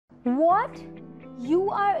What?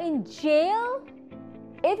 You are in jail?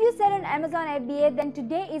 If you sell on Amazon FBA, then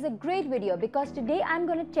today is a great video because today I'm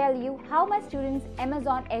going to tell you how my student's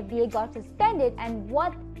Amazon FBA got suspended and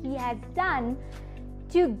what he has done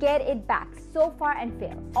to get it back so far and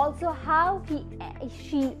failed. Also, how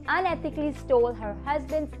she unethically stole her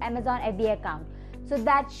husband's Amazon FBA account so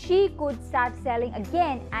that she could start selling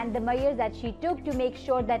again, and the measures that she took to make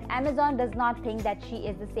sure that Amazon does not think that she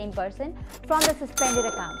is the same person from the suspended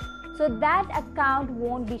account, so that account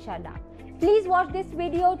won't be shut down. Please watch this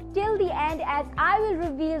video till the end as I will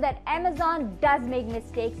reveal that Amazon does make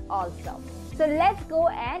mistakes also. So let's go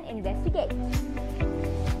and investigate.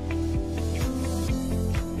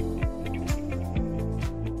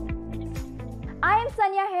 I am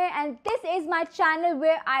Sania here, and this is my channel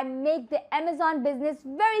where I make the Amazon business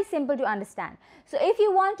very simple to understand. So if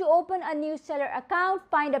you want to open a new seller account,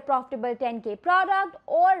 find a profitable 10K product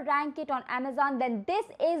or rank it on Amazon, then this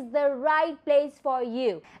is the right place for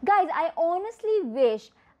you. Guys, I honestly wish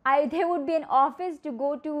there would be an office to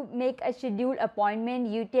go to make a scheduled appointment.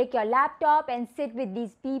 You take your laptop and sit with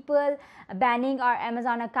these people banning our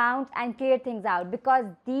Amazon accounts and clear things out, because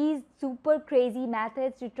these super crazy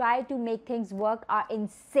methods to try to make things work are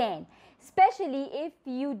insane, especially if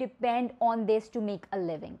you depend on this to make a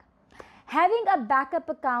living. Having a backup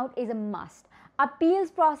account is a must. Appeals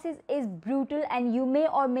process is brutal and you may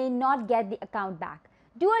or may not get the account back.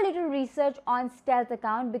 Do a little research on stealth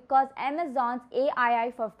account, because Amazon's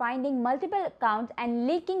AI for finding multiple accounts and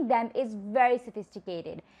linking them is very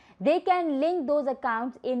sophisticated. They can link those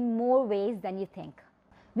accounts in more ways than you think.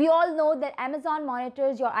 We all know that Amazon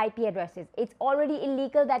monitors your IP addresses. It's already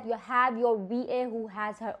illegal that you have your VA who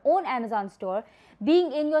has her own Amazon store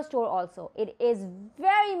being in your store also. It is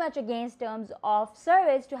very much against terms of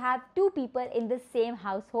service to have two people in the same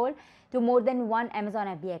household to more than one Amazon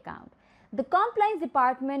FBA account. The compliance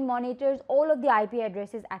department monitors all of the IP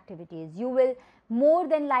addresses activities. You will more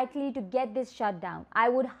than likely to get this shut down. I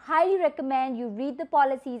would highly recommend you read the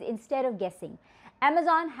policies instead of guessing.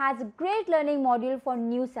 Amazon has a great learning module for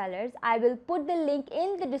new sellers. I will put the link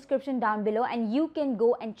in the description down below and you can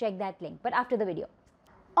go and check that link, but after the video.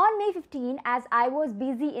 On May 15, as I was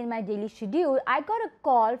busy in my daily schedule, I got a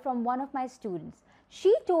call from one of my students.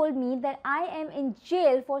 She told me that I am in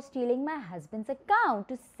jail for stealing my husband's account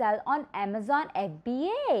to sell on Amazon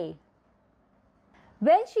FBA.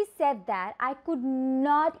 When she said that, I could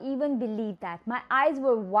not even believe that. My eyes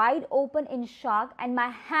were wide open in shock and my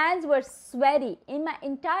hands were sweaty. In my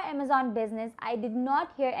entire Amazon business, I did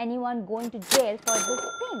not hear anyone going to jail for this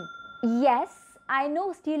thing. Yes, I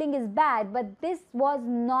know stealing is bad, but this was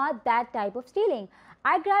not that type of stealing.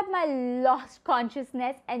 I grabbed my lost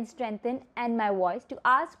consciousness and strengthened my voice to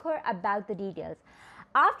ask her about the details.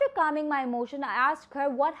 After calming my emotion, I asked her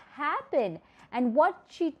what happened, and what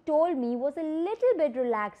she told me was a little bit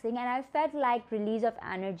relaxing and I felt like release of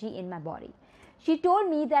energy in my body. She told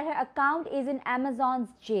me that her account is in Amazon's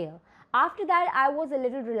jail. After that, I was a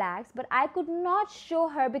little relaxed, but I could not show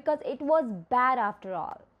her because it was bad after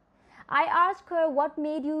all. I asked her what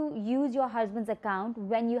made you use your husband's account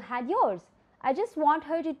when you had yours. I just want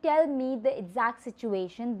her to tell me the exact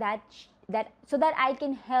situation so that I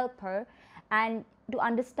can help her and to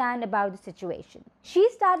understand about the situation. She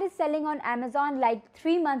started selling on Amazon like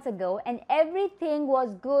 3 months ago and everything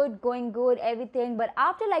was good, going good, everything. But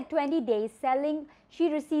after like 20 days selling,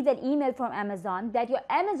 she received an email from Amazon that your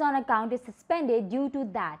Amazon account is suspended due to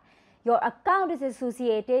that. Your account is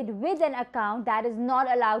associated with an account that is not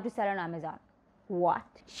allowed to sell on Amazon. What?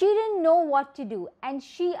 She didn't know what to do and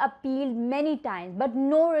she appealed many times, but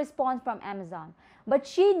no response from Amazon. But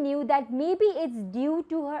she knew that maybe it's due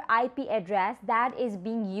to her IP address that is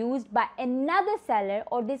being used by another seller,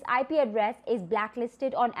 or this IP address is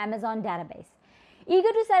blacklisted on Amazon database.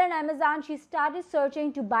 Eager to sell on Amazon, she started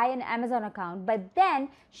searching to buy an Amazon account, but then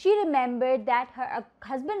she remembered that her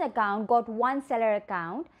husband account got one seller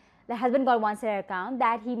account. The husband got one seller account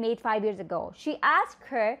that he made 5 years ago. She asked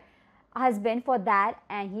her husband for that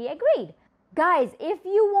and he agreed. Guys, if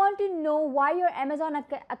you want to know why your Amazon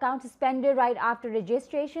account suspended right after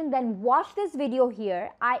registration, then watch this video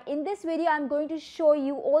here. In this video, I'm going to show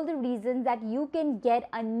you all the reasons that you can get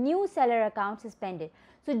a new seller account suspended.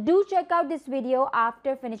 So do check out this video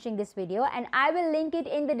after finishing this video and I will link it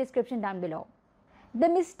in the description down below. The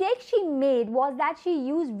mistake she made was that she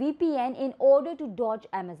used VPN in order to dodge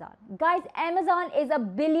Amazon. Guys, Amazon is a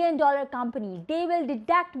billion-dollar company. They will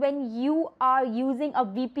deduct when you are using a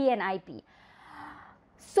VPN IP.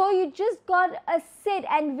 So you just gotta sit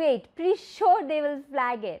and wait. Pretty sure they will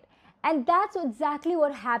flag it. And that's exactly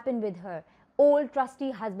what happened with her old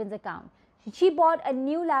trusty husband's account. She bought a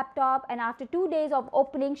new laptop, and after 2 days of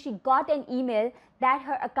opening, she got an email that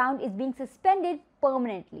her account is being suspended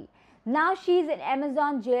permanently. Now she's in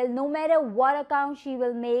Amazon jail. No matter what account she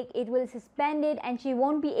will make, it will suspend it, and she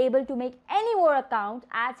won't be able to make any more accounts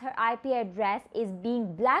as her IP address is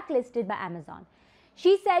being blacklisted by Amazon.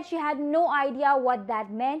 She said she had no idea what that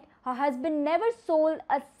meant. Her husband never sold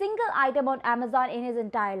a single item on Amazon in his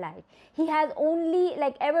entire life. He has only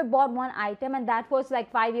ever bought one item, and that was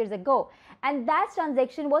 5 years ago. And that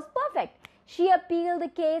transaction was perfect. She appealed the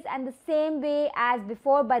case and the same way as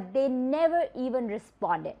before, but they never even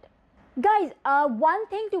responded. Guys, one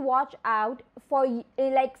thing to watch out for,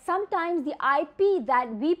 sometimes the IP that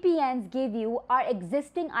VPNs give you are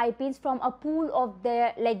existing IPs from a pool of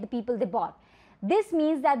the people they bought. This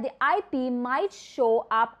means that the IP might show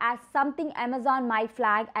up as something Amazon might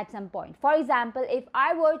flag at some point. For example, if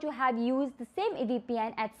I were to have used the same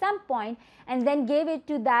VPN at some point and then gave it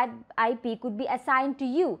to that IP could be assigned to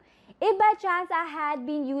you. If by chance I had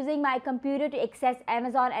been using my computer to access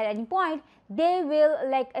Amazon at any point, they will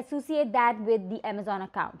associate that with the Amazon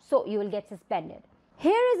account. So you will get suspended.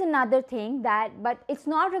 Here is another thing but it's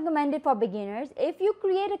not recommended for beginners. If you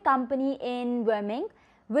create a company in Verming,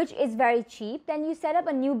 which is very cheap, then you set up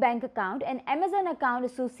a new bank account, an Amazon account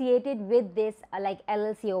associated with this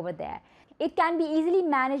LLC over there. It can be easily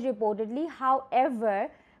managed reportedly. However,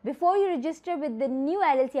 before you register with the new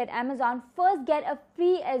LLC at Amazon, first get a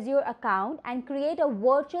free Azure account and create a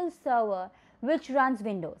virtual server which runs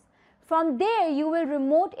Windows. From there, you will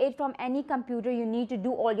remote it from any computer you need to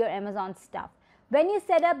do all your Amazon stuff. When you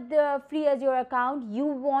set up the free Azure account, you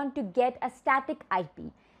want to get a static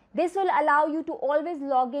IP. This will allow you to always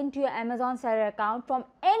log into your Amazon seller account from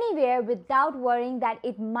anywhere without worrying that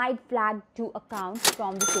it might flag two accounts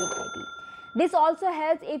from the same IP. This also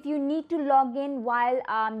helps if you need to log in while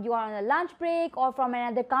you are on a lunch break or from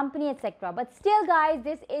another company, etc. But still, guys,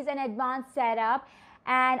 this is an advanced setup,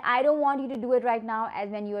 and I don't want you to do it right now as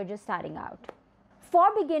when you are just starting out. For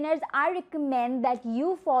beginners, I recommend that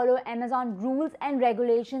you follow Amazon rules and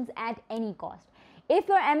regulations at any cost. If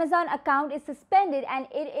your Amazon account is suspended and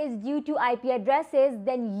it is due to IP addresses,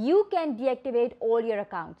 then you can deactivate all your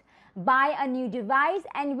accounts. Buy a new device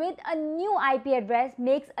and with a new IP address,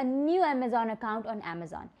 makes a new Amazon account on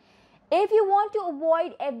Amazon. If you want to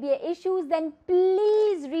avoid FBA issues, then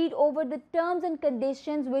please read over the terms and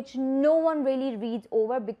conditions, which no one really reads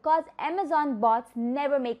over because Amazon bots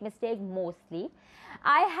never make mistakes mostly.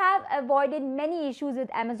 I have avoided many issues with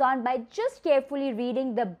Amazon by just carefully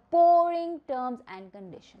reading the boring terms and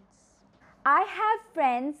conditions. I have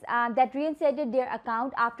friends that reinstated their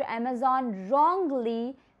account after Amazon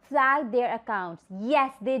wrongly flagged their accounts.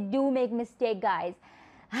 Yes, they do make mistake, guys.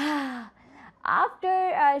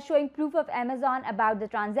 After showing proof of Amazon about the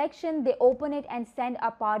transaction, they open it and send a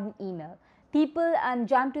pardon email. People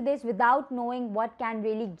jump to this without knowing what can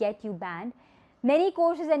really get you banned. Many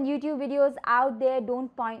courses and YouTube videos out there don't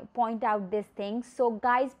point out these things. So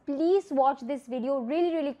guys, please watch this video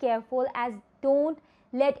really careful, as don't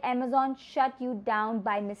let Amazon shut you down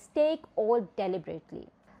by mistake or deliberately.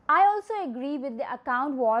 I also agree with the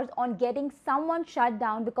account wars on getting someone shut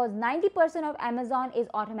down because 90% of Amazon is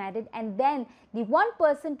automated, and then the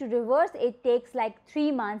 1% to reverse it takes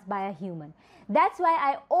 3 months by a human. That's why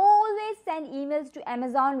I always send emails to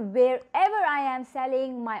Amazon wherever I am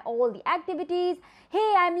selling all the activities.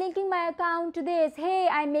 Hey, I'm linking my account to this. Hey,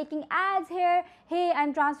 I'm making ads here. Hey,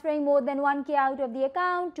 I'm transferring more than 1K out of the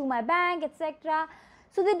account to my bank, etc.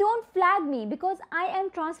 So they don't flag me because I am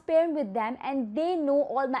transparent with them and they know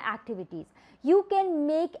all my activities. You can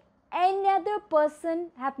make any other person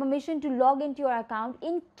have permission to log into your account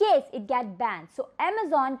in case it gets banned. So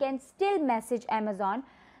Amazon can still message Amazon,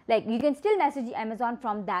 you can still message Amazon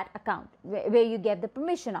from that account where you get the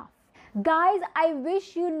permission of. Guys, I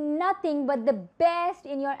wish you nothing but the best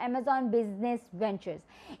in your Amazon business ventures.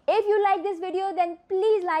 If you like this video, then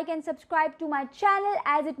please like and subscribe to my channel,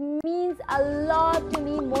 as it means a lot to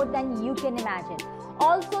me, more than you can imagine.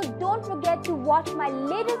 Also, don't forget to watch my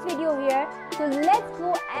latest video here. So let's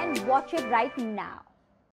go and watch it right now.